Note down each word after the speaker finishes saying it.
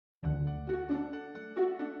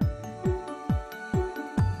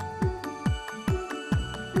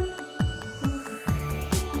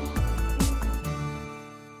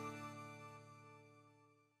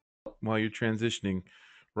while you're transitioning,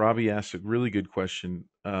 Robbie asked a really good question.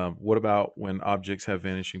 What about when objects have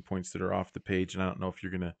vanishing points that are off the page? And I don't know if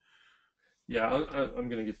you're gonna. Yeah, I'm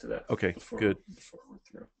going to get to that Okay, before good. we're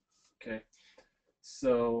through. Okay,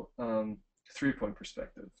 so 3-point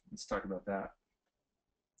perspective. Let's talk about that.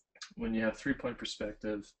 When you have 3-point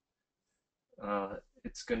perspective, uh,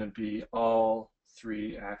 it's going to be all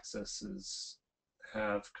three axes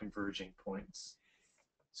have converging points.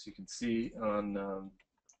 So you can see on,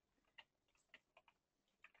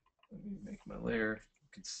 let me make my layer, you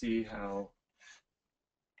can see how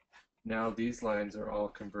now these lines are all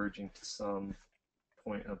converging to some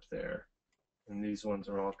point up there. And these ones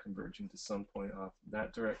are all converging to some point off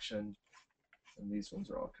that direction. And these ones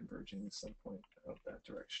are all converging to some point out that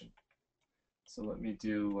direction. So let me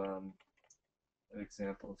do an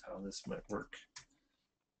example of how this might work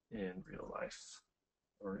in real life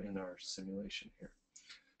or in our simulation here.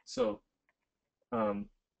 So um,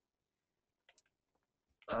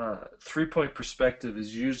 3-point perspective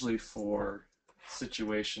is usually for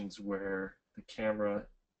situations where the camera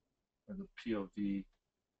or the POV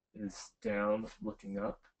is down looking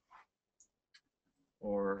up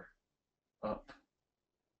or up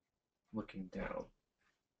looking down.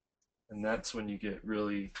 And that's when you get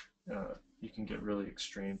really, you can get really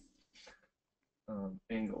extreme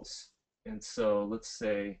angles. And so let's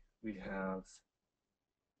say we have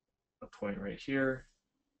a point right here,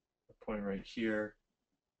 a point right here,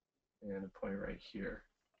 and a point right here.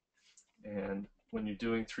 And when you're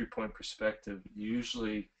doing 3-point perspective,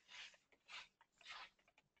 usually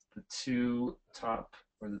the two top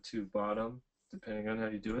or the two bottom, depending on how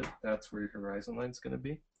you do it, that's where your horizon line is going to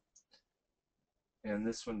be. And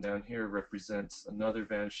this one down here represents another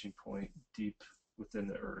vanishing point deep within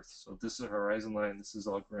the earth. So if this is a horizon line, this is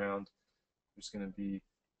all ground, there's going to be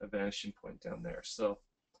a vanishing point down there. So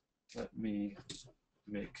let me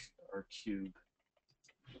make our cube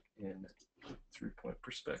in 3-point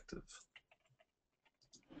perspective.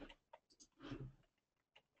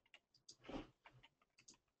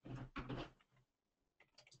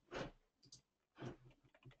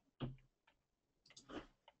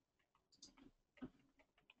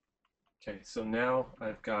 Okay, so now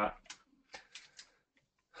I've got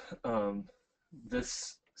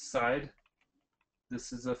this side.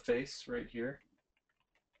 This is a face right here.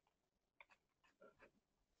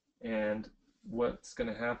 And what's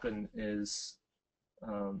going to happen is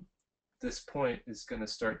this point is going to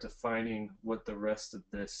start defining what the rest of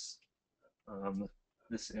this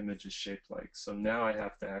image is shaped like. So now I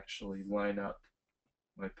have to actually line up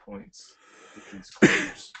my points with these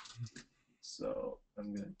corners. So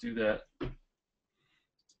I'm going to do that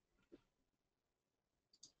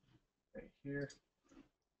right here.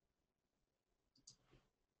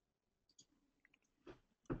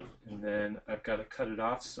 And then I've got to cut it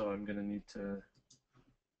off, so I'm going to need to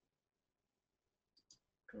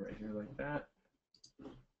go right here like that,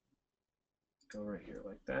 go right here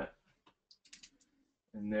like that.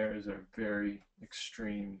 And there is a very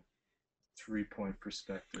extreme 3-point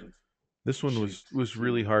perspective This one was shaped was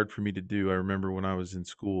really cube. hard for me to do. I remember when I was in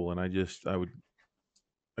school, and I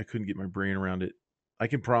couldn't get my brain around it. I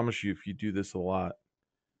can promise you, if you do this a lot,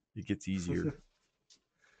 it gets easier.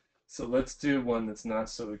 So let's do one that's not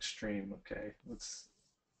so extreme, okay? Let's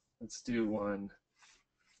do one.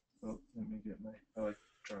 Oh, let me get my, I like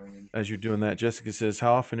drawing in As you're doing that, Jessica says,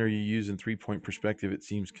 "How often are you using 3-point perspective? It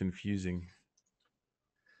seems confusing."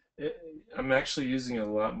 it. I'm actually using it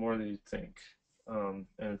a lot more than you think. And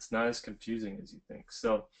it's not as confusing as you think.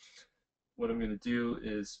 So what I'm going to do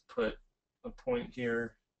is put a point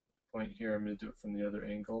here, point here. I'm going to do it from the other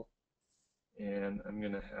angle. And I'm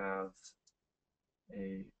going to have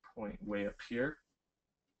a point way up here.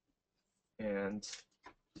 And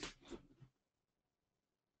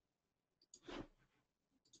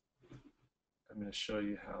I'm going to show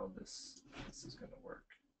you how this is going to work.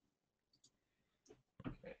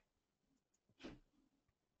 Okay.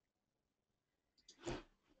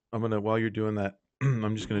 While you're doing that,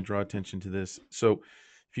 I'm just gonna draw attention to this. So,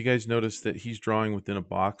 if you guys notice that he's drawing within a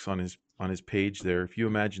box on his page there, if you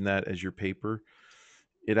imagine that as your paper,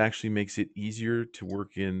 it actually makes it easier to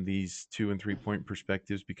work in these 2 and 3 point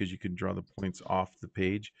perspectives because you can draw the points off the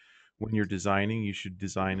page. When you're designing, you should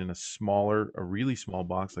design in a really small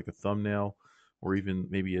box like a thumbnail, or even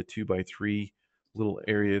maybe a 2 by 3 little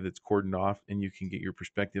area that's cordoned off, and you can get your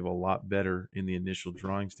perspective a lot better in the initial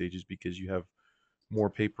drawing stages because you have more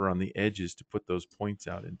paper on the edges to put those points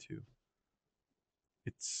out into.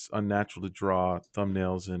 It's unnatural to draw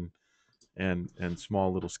thumbnails and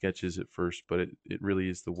small little sketches at first, but it really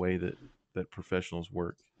is the way that professionals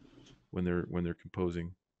work when they're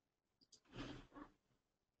composing.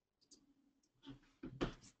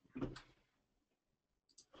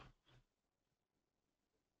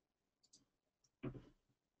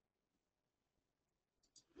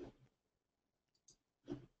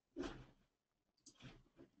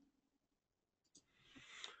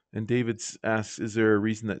 And David's asks, is there a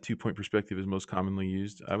reason that 2 point perspective is most commonly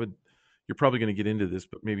used? You're probably going to get into this,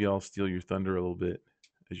 but maybe I'll steal your thunder a little bit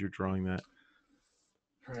as you're drawing that.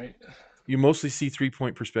 Right. You mostly see 3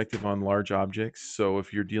 point perspective on large objects. So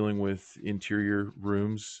if you're dealing with interior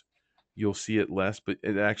rooms, you'll see it less, but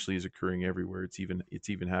it actually is occurring everywhere. It's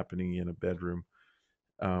even happening in a bedroom.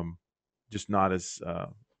 Um, just not as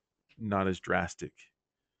drastic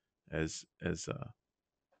as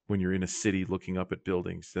when you're in a city looking up at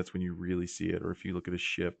buildings. That's when you really see it. Or if you look at a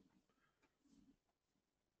ship.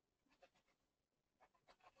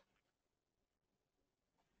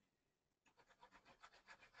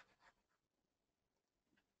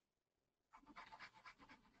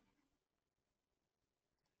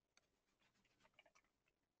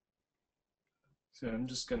 So I'm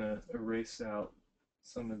just going to erase out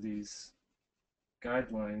some of these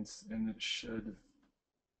guidelines, and it should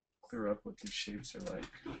clear up what these shapes are like.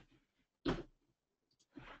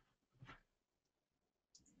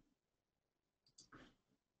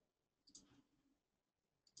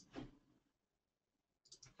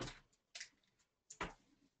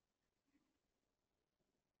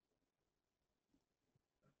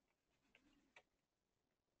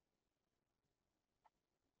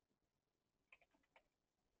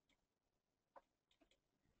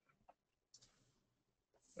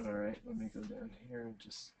 All right, let me go down here and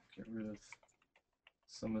just get rid of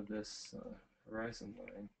some of this horizon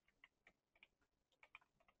line.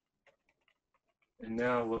 And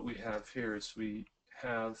now what we have here is we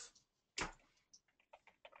have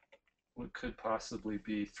what could possibly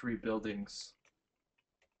be 3 buildings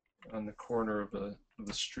on the corner of a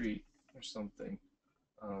street or something,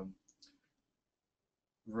 um,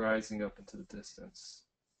 rising up into the distance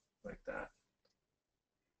like that.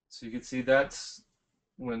 So you can see that's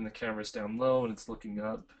when the camera's down low and it's looking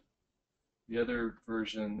up. The other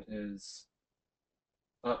version is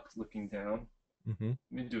up looking down. Hmm.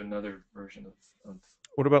 Let me do another version of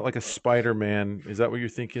What about like a up. Spider-Man? Is that what you're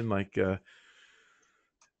thinking? Like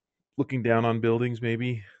looking down on buildings,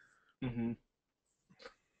 maybe? Mm-hmm.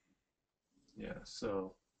 Yeah,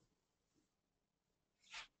 so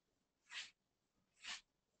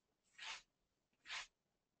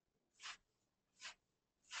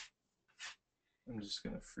I'm just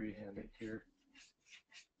going to freehand it here.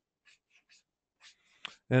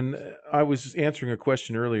 And I was answering a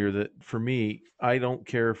question earlier that for me, I don't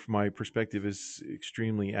care if my perspective is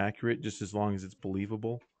extremely accurate, just as long as it's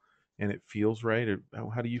believable and it feels right. Or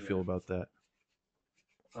how do you Yeah. feel about that?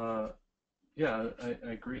 Yeah, I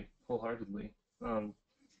agree wholeheartedly.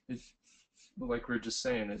 It, like we were just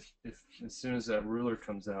saying, if as soon as that ruler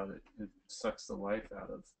comes out, it sucks the life out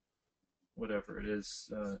of whatever it is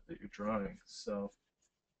that you're drawing. So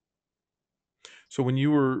So when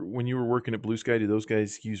you were working at Blue Sky, do those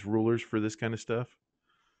guys use rulers for this kind of stuff?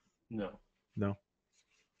 no, No.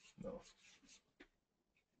 no.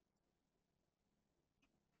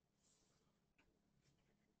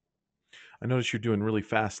 I notice you're doing really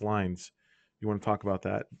fast lines. You want to talk about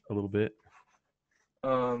that a little bit?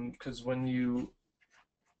 Because when you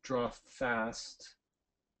draw fast,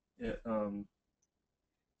 it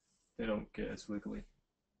they don't get as wiggly.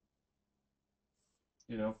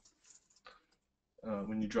 You know,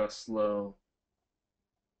 when you draw slow,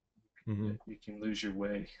 Hmm. you can lose your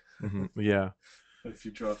way. Hmm. Yeah. But if you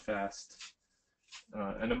draw fast,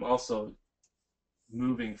 and I'm also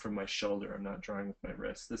moving from my shoulder. I'm not drawing with my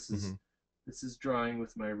wrist. Hmm. This is drawing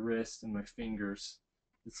with my wrist and my fingers.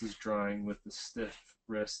 This is drawing with the stiff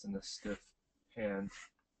wrist and the stiff hand,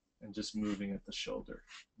 and just moving at the shoulder.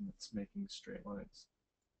 And it's making straight lines.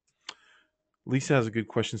 Lisa has a good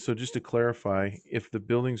question. So just to clarify, if the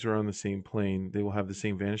buildings are on the same plane, they will have the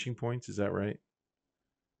same vanishing points. Is that right?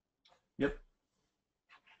 Yep.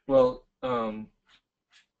 Well,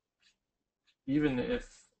 even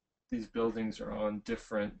if these buildings are on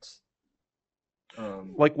different,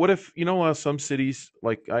 um, Like, what if some cities,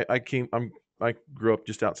 like I grew up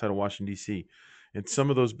just outside of Washington D.C., and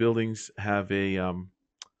some of those buildings have a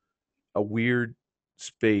weird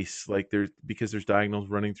space, like because there's diagonals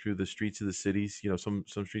running through the streets of the cities. Some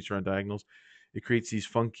streets are on diagonals. It creates these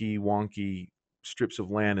funky, wonky strips of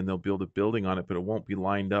land, and they'll build a building on it, but it won't be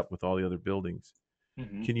lined up with all the other buildings.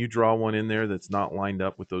 mm-hmm. Can you draw one in there that's not lined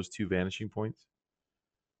up with those two vanishing points?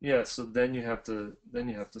 Yeah. So then you have to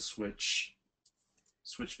switch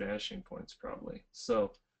vanishing points probably.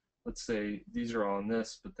 So let's say these are all on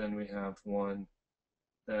this, but then we have one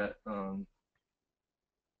that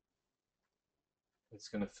it's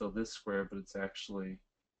going to fill this square, but it's actually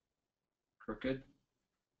crooked.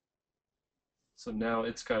 So now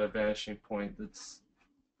it's got a vanishing point that's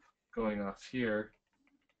going off here,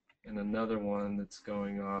 and another one that's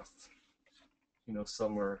going off,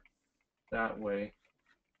 somewhere that way,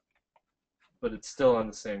 but it's still on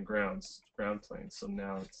the same ground plane. So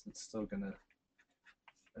now it's still gonna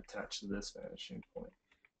attach to this vanishing point.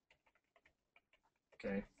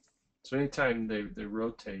 Okay. So anytime they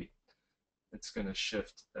rotate, it's gonna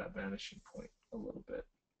shift that vanishing point a little bit.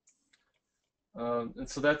 And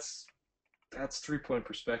so that's 3-point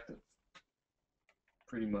perspective,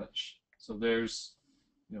 pretty much. So there's,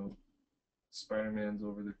 you know, Spider-Man's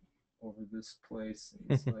over this place, and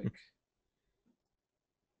he's like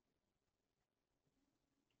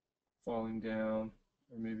falling down,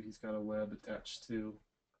 or maybe he's got a web attached to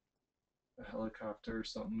a helicopter or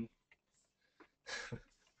something.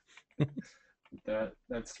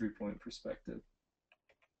 That's 3-point perspective.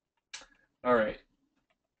 All right,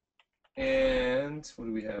 and what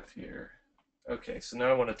do we have here? Okay, so now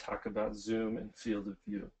I want to talk about zoom and field of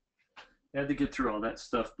view. I had to get through all that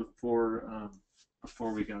stuff before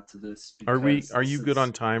we got to this because Are this you good is.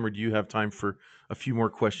 on time, or do you have time for a few more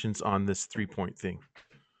questions on this 3-point thing?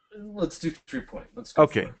 Let's do 3-point. Let's go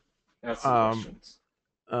for Okay. it. Ask some Um, questions.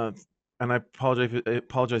 uh, and I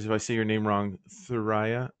apologize if I say your name wrong.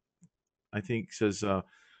 Thuraya, I think, says,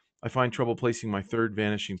 I find trouble placing my third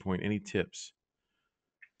vanishing point. Any tips?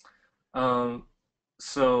 Um,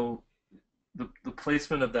 so the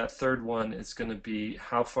placement of that third one is going to be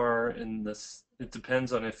how far in this. It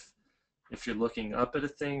depends on if you're looking up at a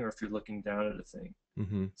thing or if you're looking down at a thing.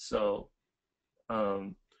 Mm-hmm. So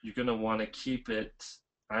you're going to want to keep it,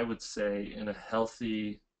 I would say, in a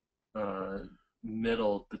healthy uh,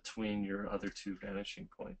 middle between your other two vanishing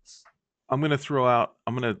points. I'm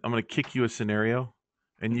gonna kick you a scenario,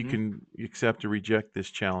 and you Mm-hmm. can accept or reject this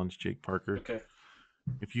challenge, Jake Parker. Okay.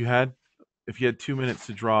 If you had if you had 2 minutes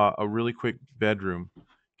to draw a really quick bedroom,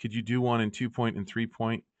 could you do one in 2-point and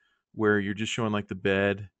 3-point where you're just showing like the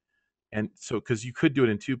bed? And so, because you could do it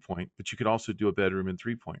in 2-point, but you could also do a bedroom in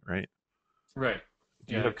 3-point, right? Right.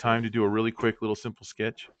 Do you Yeah, I have could. time to do a really quick little simple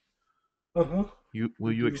sketch? Uh-huh. Will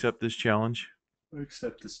I you do. accept this challenge? I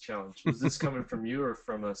accept this challenge. Is this coming from you or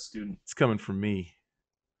from a student? It's coming from me.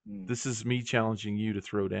 Hmm. This is me challenging you to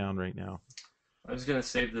throw down right now. I was gonna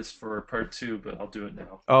save this for part two, but I'll do it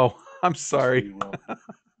now, Oh, I'm just so sorry. you won't.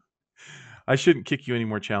 I shouldn't kick you any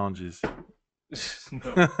more challenges.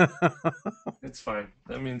 No, it's fine.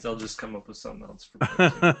 That means I'll just come up with something else for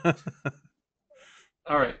part two.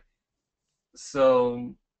 All right.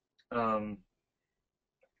 So, um,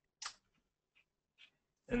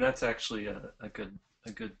 and that's actually a good,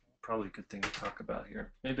 probably a good thing to talk about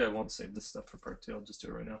here. Maybe I won't save this stuff for part two. I'll just do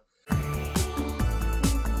it right now.